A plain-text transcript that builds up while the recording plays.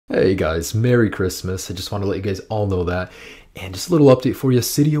Hey guys, Merry Christmas. I just want to let you guys all know that. And just a little update for you,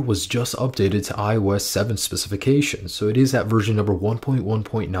 Cydia was just updated to iOS 7 specifications. So it is at version number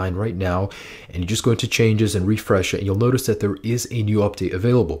 1.1.9 right now. And you just go into changes and refresh it, and you'll notice that there is a new update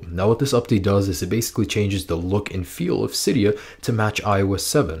available. Now what this update does is it basically changes the look and feel of Cydia to match iOS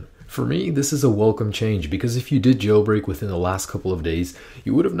 7. For me, this is a welcome change because if you did jailbreak within the last couple of days,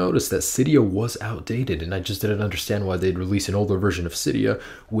 you would have noticed that Cydia was outdated, and I just didn't understand why they'd release an older version of Cydia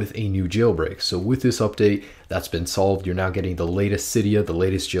with a new jailbreak. So with this update, that's been solved. You're now getting the latest Cydia, the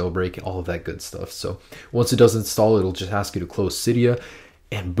latest jailbreak, all of that good stuff. So once it does install, it'll just ask you to close Cydia,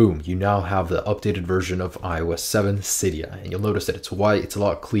 and boom, you now have the updated version of iOS 7 Cydia. And you'll notice that it's white, it's a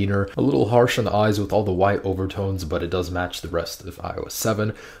lot cleaner, a little harsh on the eyes with all the white overtones, but it does match the rest of iOS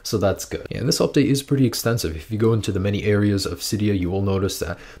 7, so that's good. And this update is pretty extensive. If you go into the many areas of Cydia, you will notice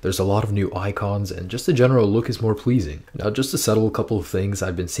that there's a lot of new icons, and just the general look is more pleasing. Now, just to settle a couple of things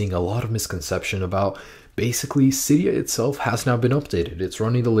I've been seeing a lot of misconception about, basically, Cydia itself has now been updated. It's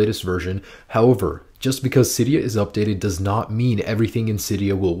running the latest version. However, just because Cydia is updated does not mean everything in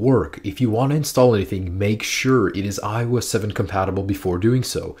Cydia will work. If you want to install anything, make sure it is iOS 7 compatible before doing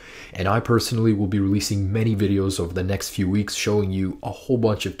so. And I personally will be releasing many videos over the next few weeks showing you a whole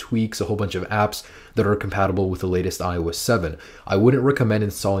bunch of tweaks, a whole bunch of apps that are compatible with the latest iOS 7. I wouldn't recommend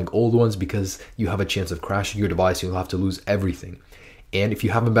installing old ones because you have a chance of crashing your device and you'll have to lose everything. And if you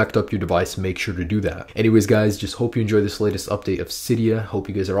haven't backed up your device, make sure to do that. Anyways, guys, just hope you enjoy this latest update of Cydia. Hope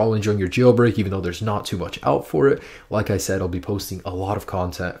you guys are all enjoying your jailbreak, even though there's not too much out for it. Like I said, I'll be posting a lot of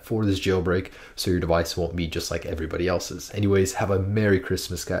content for this jailbreak, so your device won't be just like everybody else's. Anyways, have a Merry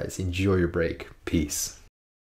Christmas, guys. Enjoy your break. Peace.